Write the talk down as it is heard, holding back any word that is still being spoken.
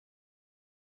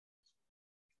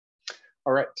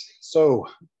All right, so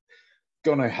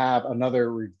gonna have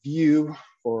another review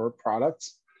for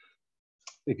products.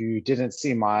 If you didn't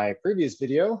see my previous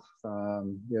video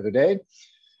from the other day,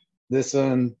 this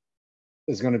one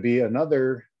is going to be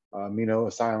another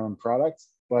aminoasylum product,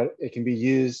 but it can be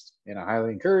used, and I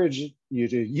highly encourage you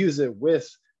to use it with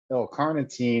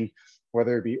L-carnitine,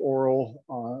 whether it be oral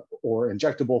or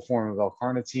injectable form of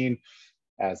L-carnitine,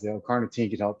 as the L-carnitine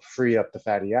can help free up the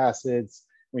fatty acids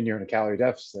when you're in a calorie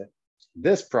deficit.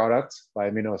 This product by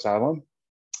Aminoasylum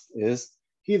is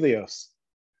Helios.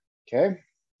 Okay.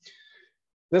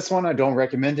 This one I don't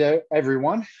recommend to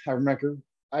everyone.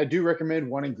 I do recommend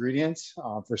one ingredient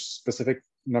for a specific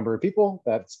number of people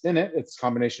that's in it. It's a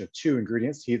combination of 2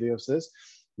 ingredients, Helios is.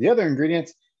 The other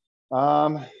ingredient,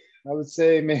 I would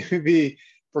say maybe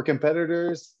for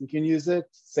competitors, you can use it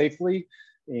safely.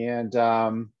 And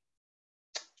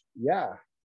yeah,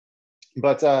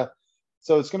 but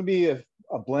so it's going to be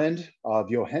a blend of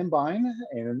yohimbine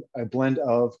and a blend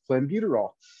of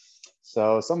clenbuterol.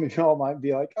 So some of y'all might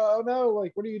be like, oh no,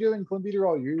 like, what are you doing,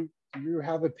 clenbuterol? You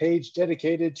have a page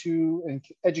dedicated to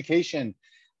education,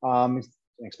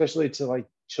 especially to like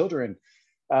children.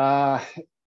 I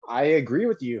agree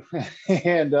with you.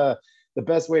 And the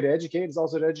best way to educate is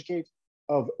also to educate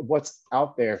of what's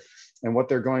out there and what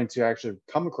they're going to actually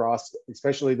come across,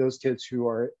 especially those kids who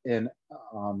are in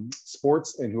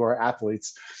sports and who are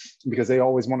athletes, because they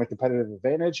always want a competitive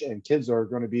advantage. And kids are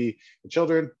going to be,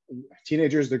 children,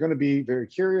 teenagers, they're going to be very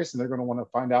curious and they're going to want to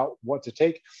find out what to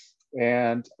take.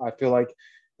 And I feel like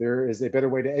there is a better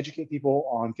way to educate people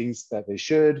on things that they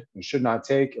should and should not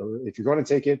take, or if you're going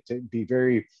to take it, to be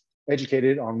very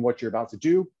educated on what you're about to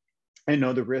do and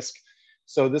know the risk.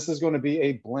 So this is going to be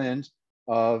a blend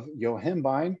of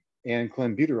yohimbine and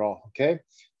clenbuterol. Okay,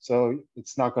 so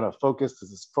it's not going to focus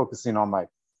because it's focusing on my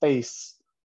face.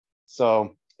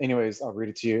 So anyways, I'll read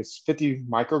it to you. It's 50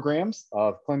 micrograms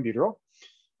of clenbuterol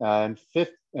and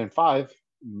 5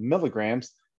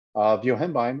 milligrams of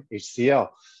yohimbine HCl.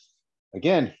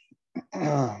 Again,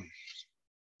 I'm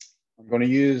going to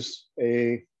use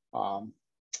this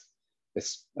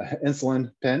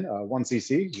insulin pen, 1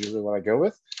 cc is usually what I go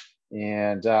with.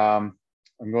 And I'm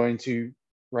going to,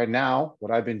 right now,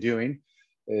 what I've been doing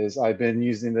is I've been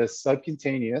using this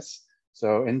subcutaneous,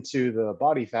 so into the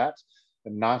body fat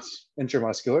and not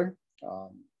intramuscular.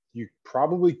 You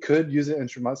probably could use it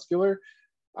intramuscular.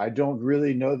 I don't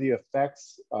really know the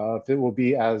effects if it will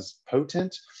be as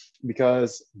potent,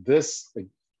 because this,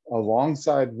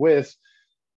 alongside with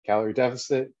calorie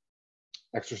deficit,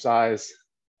 exercise,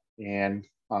 and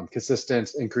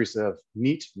consistent increase of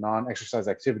NEAT, non-exercise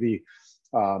activity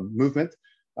movement,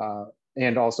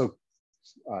 and also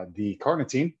the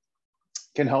carnitine,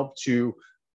 can help to,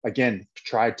 again,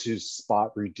 try to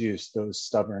spot reduce those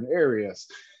stubborn areas.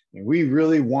 And we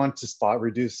really want to spot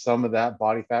reduce some of that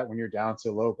body fat when you're down to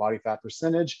a low body fat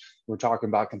percentage. We're talking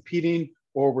about competing,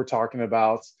 or we're talking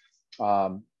about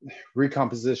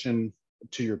recomposition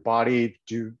to your body,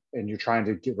 and you're trying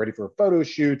to get ready for a photo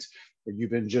shoot, or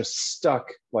you've been just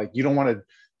stuck, like you don't want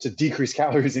to decrease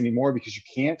calories anymore because you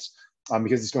can't,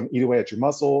 because it's going to eat away at your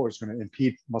muscle, or it's going to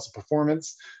impede muscle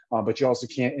performance. But you also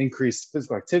can't increase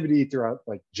physical activity throughout,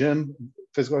 like gym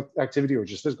physical activity or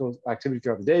just physical activity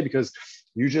throughout the day, because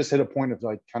you just hit a point of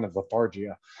like kind of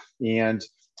lethargia. And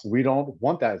we don't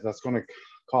want that. That's going to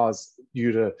cause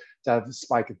you to have a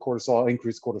spike of cortisol,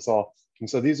 increased cortisol. And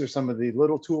so these are some of the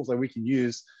little tools that we can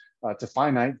use to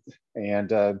finite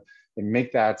and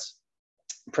make that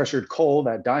pressured coal,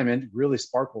 that diamond, really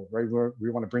sparkle, right? We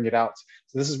want to bring it out.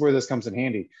 So this is where this comes in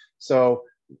handy. So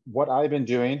what I've been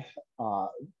doing, I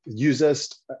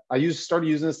started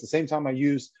using this the same time I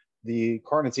used the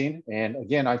carnitine. And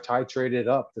again, I titrated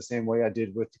up the same way I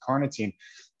did with the carnitine.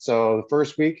 So the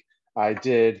first week I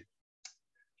did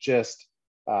just,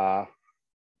 so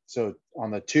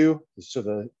on the 2, so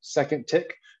the second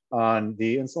tick on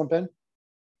the insulin pen.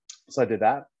 So I did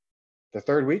that. The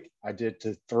third week I did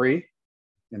to 3.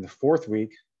 In the 4th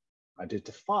week, I did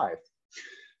to 5.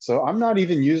 So I'm not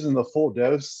even using the full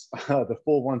dose, the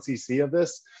full 1 cc of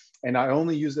this, and I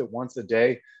only use it once a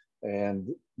day. And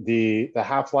the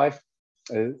half-life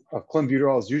of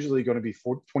clenbuterol is usually going to be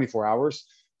 24 hours,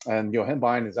 and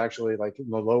yohimbine is actually like in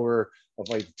the lower of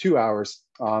like 2 hours,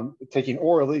 taking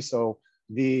orally. So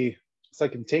the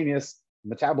subcutaneous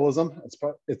metabolism,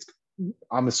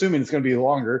 I'm assuming it's going to be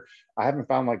longer. I haven't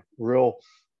found like real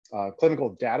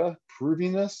clinical data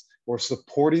proving this or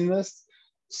supporting this,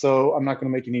 so I'm not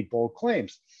going to make any bold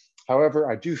claims. However,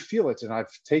 I do feel it, and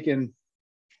I've taken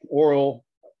oral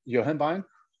yohimbine,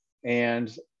 and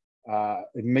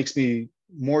it makes me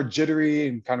more jittery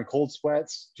and kind of cold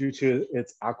sweats due to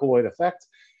its alkaloid effect.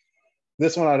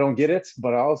 This one, I don't get it,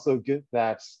 but I also get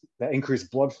that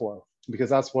increased blood flow, because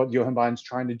that's what Yohimbine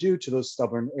trying to do to those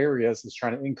stubborn areas, is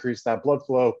trying to increase that blood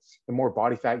flow. The more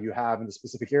body fat you have in the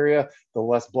specific area, the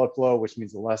less blood flow, which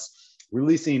means the less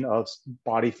releasing of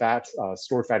body fat,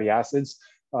 stored fatty acids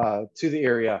to the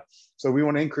area. So we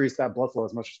want to increase that blood flow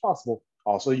as much as possible.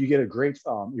 Also, you get a great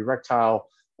erectile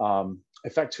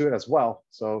effect to it as well.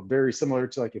 So very similar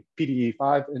to like a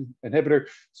PDE5 inhibitor.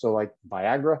 So like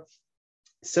Viagra,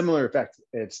 similar effect.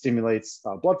 It stimulates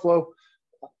blood flow.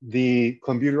 The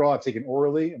clenbuterol I've taken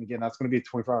orally, and again, that's going to be a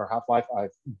 24-hour half-life.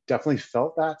 I've definitely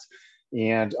felt that,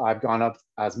 and I've gone up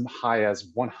as high as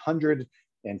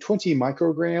 120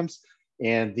 micrograms.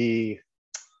 And the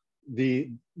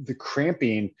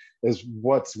cramping is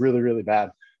what's really, really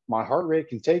bad. My heart rate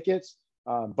can take it,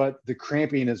 but the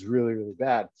cramping is really, really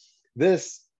bad.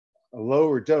 This, a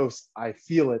lower dose, I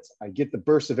feel it. I get the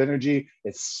burst of energy.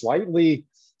 It's slightly,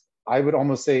 I would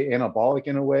almost say, anabolic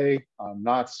in a way,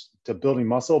 not to building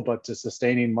muscle, but to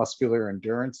sustaining muscular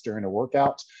endurance during a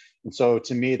workout. And so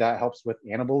to me, that helps with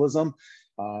anabolism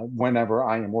whenever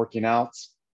I am working out,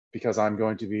 because I'm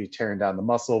going to be tearing down the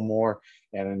muscle more,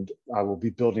 and I will be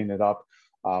building it up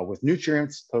with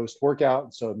nutrients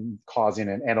post-workout, so causing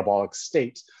an anabolic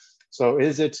state. So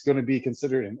is it going to be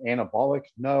considered an anabolic?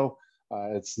 No,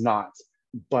 it's not.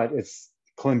 But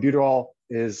clenbuterol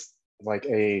is like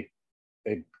a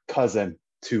cousin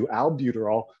to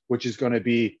albuterol, which is going to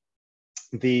be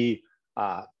the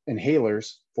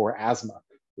inhalers for asthma,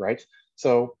 right?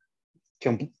 So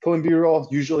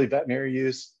clenbuterol, usually veterinary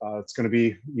use, it's going to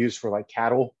be used for like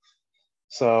cattle.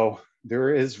 So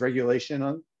there is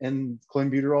regulation in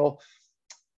clenbuterol,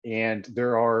 and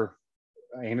there are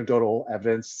anecdotal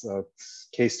evidence,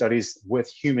 case studies with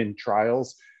human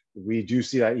trials. We do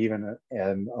see that even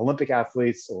in Olympic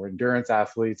athletes or endurance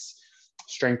athletes,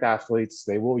 strength athletes,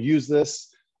 they will use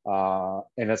this, and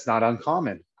it's not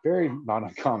uncommon, very not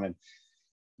uncommon.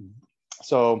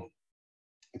 So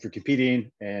if you're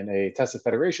competing in a tested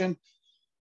federation,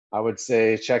 I would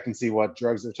say check and see what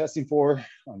drugs they're testing for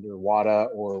under WADA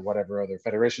or whatever other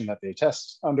federation that they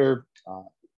test under.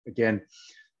 Again,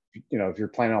 you know, if you're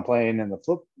planning on playing in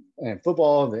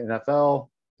football, the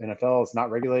NFL is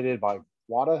not regulated by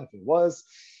WADA. If it was,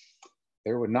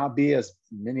 there would not be as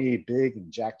many big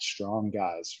and jacked strong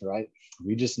guys, right?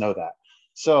 We just know that.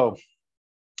 So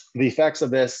the effects of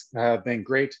this have been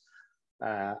great.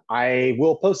 I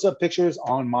will post up pictures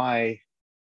on my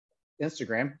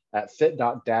Instagram at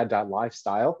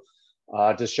fit.dad.lifestyle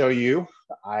to show you.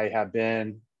 I have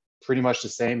been pretty much the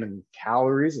same in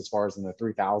calories, as far as in the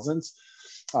 3000s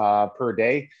per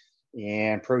day,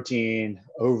 and protein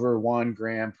over 1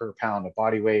 gram per pound of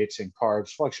body weight, and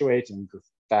carbs fluctuate, and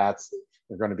fats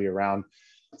are going to be around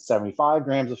 75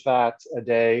 grams of fat a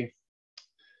day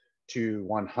to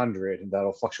 100, and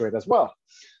that'll fluctuate as well.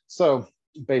 So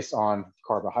based on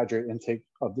carbohydrate intake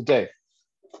of the day.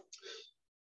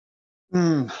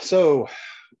 So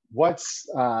what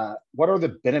are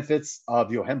the benefits of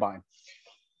Yohimbine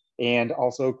and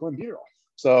also clenbuterol?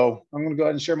 So I'm going to go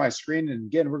ahead and share my screen. And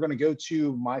again, we're going to go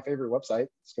to my favorite website.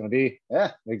 It's going to be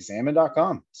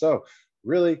examine.com. So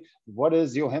really, what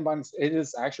is Yohimbine? It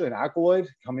is actually an alkaloid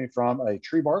coming from a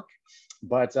tree bark.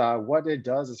 But what it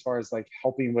does as far as like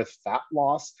helping with fat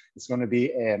loss, it's going to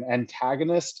be an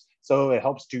antagonist. So it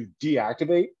helps to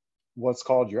deactivate what's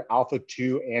called your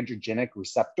alpha-2 androgenic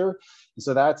receptor. And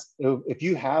so that's, if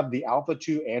you have the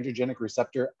alpha-2 androgenic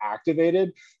receptor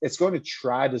activated, it's going to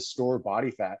try to store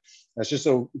body fat. That's just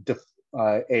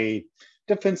a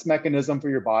defense mechanism for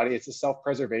your body. It's a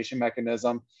self-preservation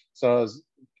mechanism. So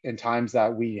in times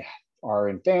that we are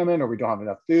in famine or we don't have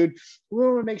enough food, we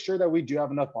want to make sure that we do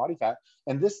have enough body fat.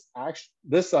 And this alpha-2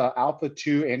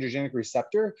 androgenic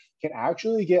receptor can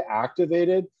actually get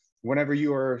activated whenever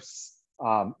you are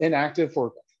inactive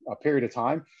for a period of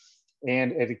time,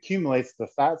 and it accumulates the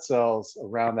fat cells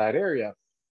around that area.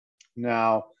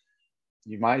 Now,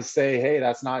 you might say, hey,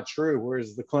 that's not true.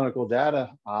 Where's the clinical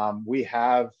data? We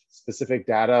have specific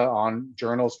data on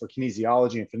journals for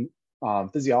kinesiology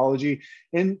and physiology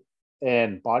and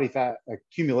body fat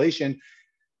accumulation.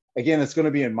 Again, it's going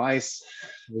to be in mice.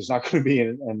 There's not going to be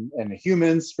in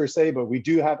humans per se, but we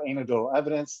do have anecdotal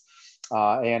evidence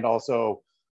and also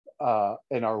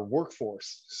in our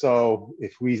workforce. So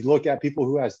if we look at people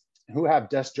who have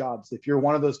desk jobs, if you're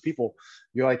one of those people,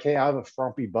 you're like, hey, I have a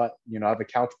frumpy butt, I have a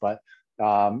couch butt,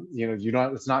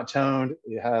 it's not toned,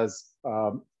 it has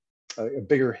a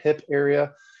bigger hip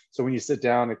area. So when you sit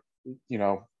down,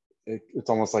 it's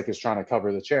almost like it's trying to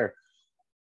cover the chair.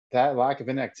 That lack of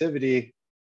inactivity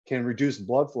can reduce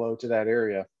blood flow to that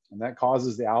area, and that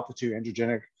causes the alpha-2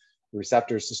 androgenic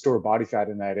receptors to store body fat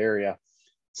in that area.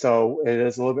 So it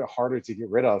is a little bit harder to get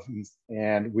rid of.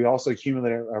 And we also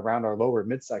accumulate around our lower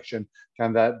midsection,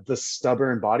 kind of the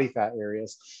stubborn body fat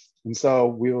areas. And so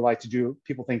we would like to do,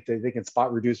 people think that they can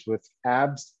spot reduce with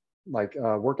abs, like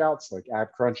workouts, like ab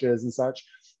crunches and such,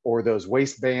 or those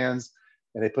waistbands,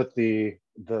 and they put the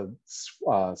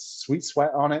sweet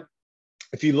sweat on it.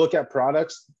 If you look at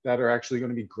products that are actually going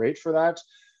to be great for that,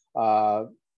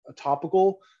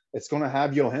 topical, it's going to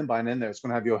have yohimbine in there. It's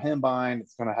going to have yohimbine.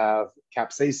 It's going to have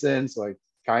capsaicin, so like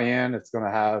cayenne. It's going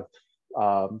to have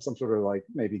some sort of like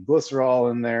maybe glycerol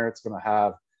in there. It's going to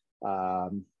have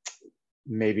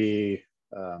maybe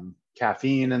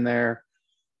caffeine in there.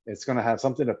 It's going to have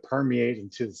something to permeate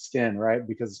into the skin, right?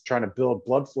 Because it's trying to build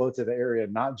blood flow to the area,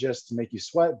 not just to make you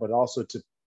sweat, but also to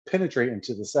penetrate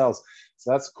into the cells.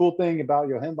 So that's the cool thing about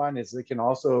yohimbine is it can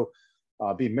also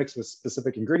be mixed with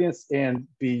specific ingredients and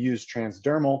be used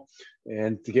transdermal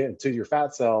and to get into your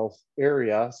fat cell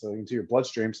area, so into your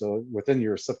bloodstream, so within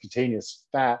your subcutaneous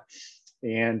fat,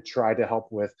 and try to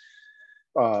help with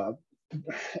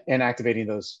inactivating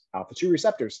those alpha-2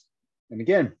 receptors. And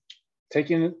again,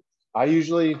 I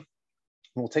usually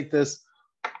will take this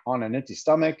on an empty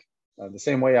stomach, the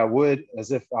same way I would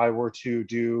as if I were to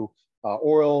do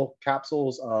oral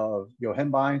capsules of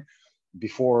yohimbine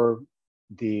before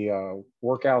the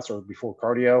workouts or before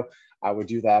cardio. I would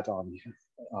do that on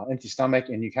empty stomach,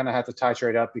 and you kind of have to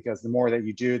titrate up because the more that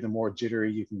you do, the more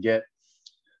jittery you can get.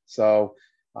 So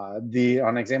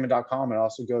on examine.com, it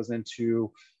also goes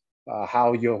into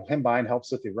how yohimbine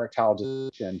helps with erectile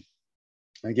dysfunction.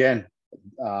 Again,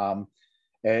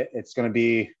 it's going to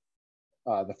be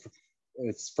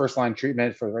it's first-line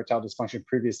treatment for erectile dysfunction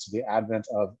previous to the advent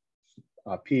of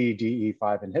PDE5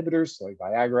 inhibitors, so like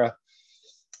Viagra,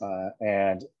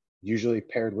 and usually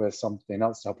paired with something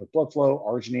else to help with blood flow.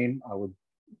 Arginine,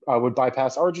 I would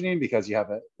bypass arginine because you have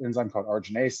an enzyme called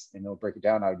arginase, and it'll break it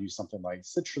down. I would use something like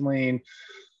citrulline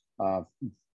that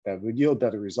would yield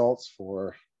better results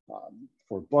for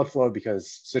blood flow,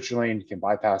 because citrulline can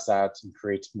bypass that and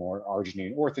create more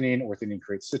arginine orthodine. Orthodine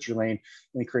creates citrulline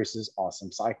and it creates this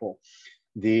awesome cycle.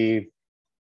 The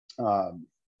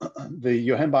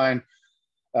yohimbine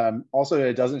also,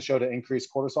 it doesn't show to increase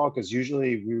cortisol, because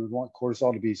usually we would want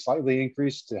cortisol to be slightly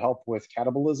increased to help with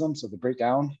catabolism, so the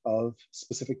breakdown of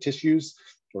specific tissues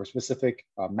or specific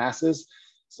masses.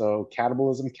 So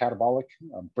catabolism, catabolic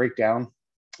breakdown,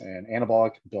 and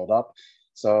anabolic build up.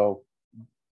 So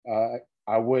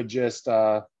I would just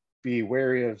be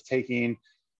wary of taking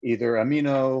either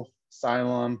amino,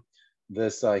 Xylem,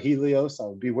 this Helios. I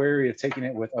would be wary of taking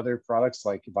it with other products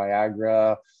like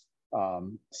Viagra,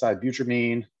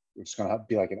 sibutramine, which is going to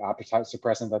be like an appetite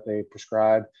suppressant that they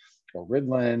prescribe, or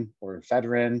Ritalin, or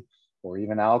ephedrine, or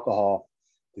even alcohol.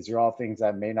 These are all things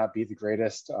that may not be the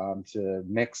greatest to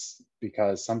mix,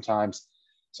 because sometimes,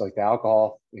 so like the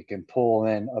alcohol, it can pull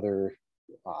in other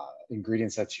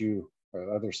ingredients that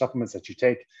or other supplements that you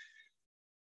take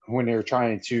when you're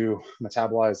trying to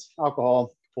metabolize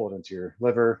alcohol, pull it into your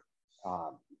liver.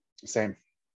 Same,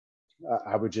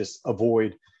 I would just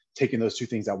avoid taking those two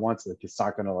things at once. Like, it's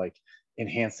not going to like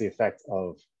enhance the effect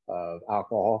of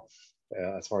alcohol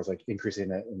as far as like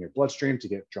increasing it in your bloodstream to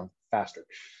get drunk faster.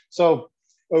 So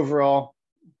overall,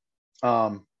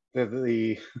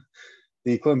 the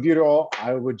clenbuterol,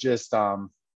 I would just I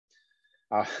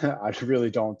really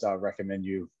don't recommend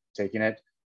you taking it.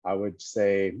 I would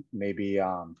say maybe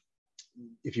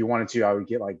if you wanted to, I would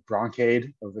get like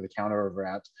Broncaid over the counter over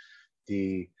at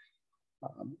the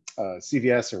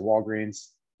CVS or Walgreens,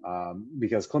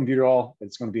 because clenbuterol,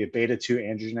 it's going to be a beta-2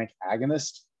 androgenic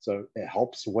agonist. So it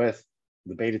helps with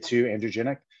the beta-2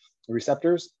 androgenic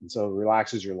receptors, and so it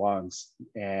relaxes your lungs.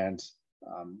 And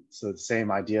so the same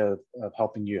idea of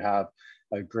helping you have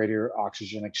a greater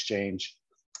oxygen exchange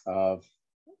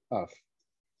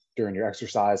during your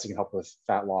exercise. It can help with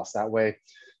fat loss that way.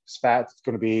 Fat is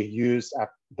going to be used at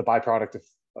the byproduct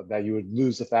of that you would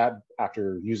lose the fat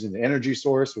after using the energy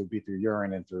source would be through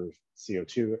urine and through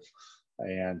CO2.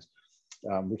 And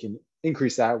we can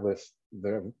increase that with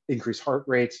the increased heart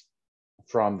rate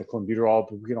from the clenbuterol,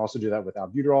 but we can also do that with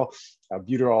albuterol.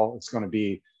 Albuterol, it's going to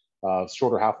be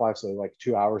shorter half-life, so like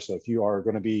 2 hours. So if you are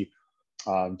going to be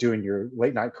doing your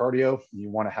late night cardio, you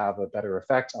want to have a better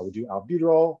effect, I would do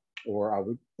albuterol, or I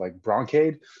would like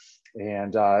Broncaid,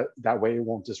 and that way it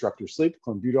won't disrupt your sleep.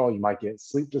 Clenbuterol, you might get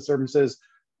sleep disturbances.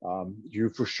 You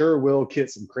for sure will get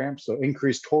some cramps. So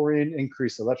increase taurine,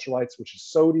 increase electrolytes, which is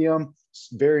sodium. It's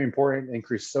very important.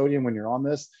 Increase sodium when you're on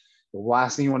this. The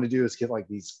last thing you want to do is get like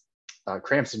these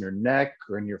cramps in your neck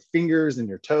or in your fingers and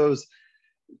your toes.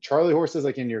 Charlie horses,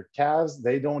 like in your calves,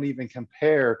 they don't even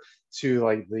compare to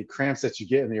like the cramps that you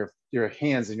get in your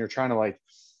hands, and you're trying to like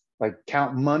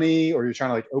count money, or you're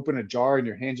trying to like open a jar and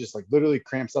your hand just like literally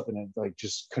cramps up and it like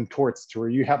just contorts to where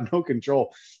you have no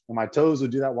control. And my toes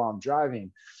would do that while I'm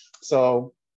driving.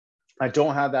 So I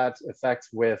don't have that effect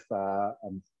with the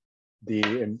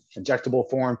injectable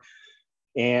form.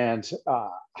 And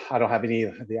I don't have any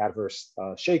of the adverse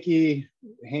shaky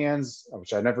hands,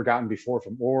 which I've never gotten before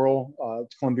from oral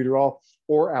clenbuterol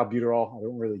or albuterol. I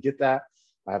don't really get that.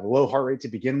 I have a low heart rate to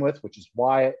begin with, which is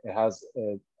why it has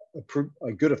a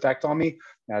good effect on me.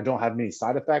 And I don't have many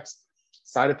side effects.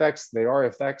 Side effects, they are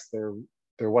effects. They're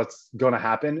what's going to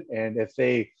happen. And if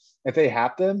they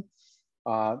happen,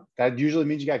 that usually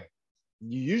means you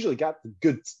usually got the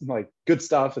good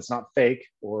stuff. It's not fake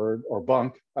or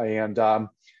bunk. And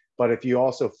but if you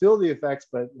also feel the effects,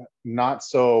 but not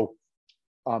so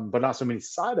many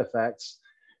side effects,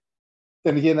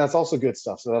 then again, that's also good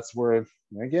stuff. So that's where,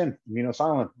 again,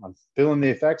 Amino-Silent, I'm feeling the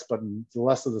effects, but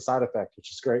less of the side effect,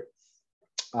 which is great.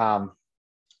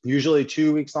 Usually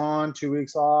 2 weeks on, 2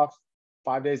 weeks off,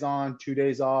 5 days on, 2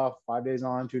 days off, 5 days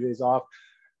on, 2 days off.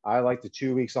 I like the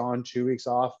 2 weeks on, 2 weeks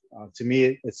off. To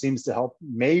me, it seems to help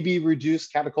maybe reduce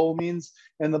catecholamines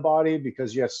in the body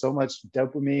because you have so much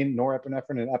dopamine,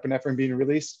 norepinephrine, and epinephrine being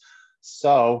released.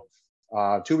 So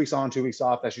 2 weeks on, 2 weeks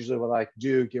off, that's usually what I like to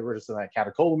do, get rid of some of that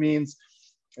catecholamines.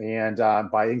 And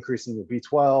by increasing the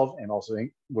B12, and also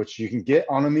which you can get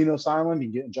on Amino-Silent,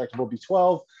 you can get injectable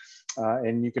B12,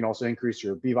 and you can also increase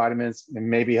your B vitamins and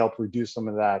maybe help reduce some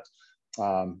of that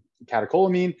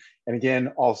catecholamine. And again,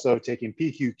 also taking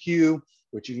PQQ,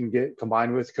 which you can get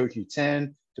combined with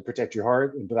CoQ10 to protect your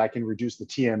heart, but that can reduce the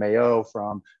TMAO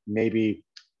from maybe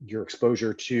your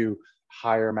exposure to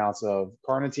higher amounts of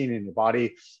carnitine in your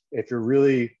body. If you're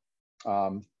really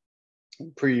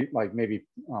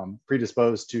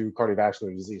predisposed to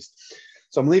cardiovascular disease.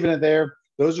 So I'm leaving it there.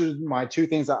 Those are my two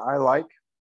things that I like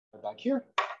back here.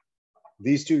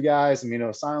 These two guys,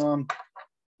 Amino-Silent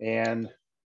and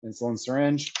insulin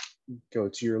syringe. Go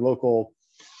to your local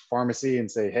pharmacy and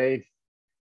say, hey,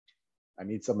 I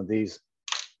need some of these,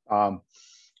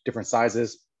 different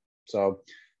sizes. So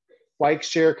like,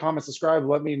 share, comment, subscribe.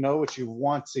 Let me know what you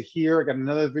want to hear. I got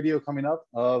another video coming up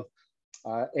of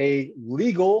a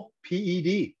legal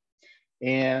PED,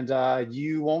 and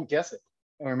you won't guess it,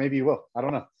 or maybe you will. I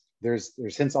don't know. There's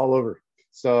hints all over.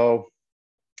 So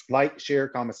like, share,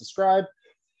 comment, subscribe,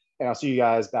 and I'll see you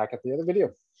guys back at the other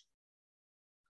video.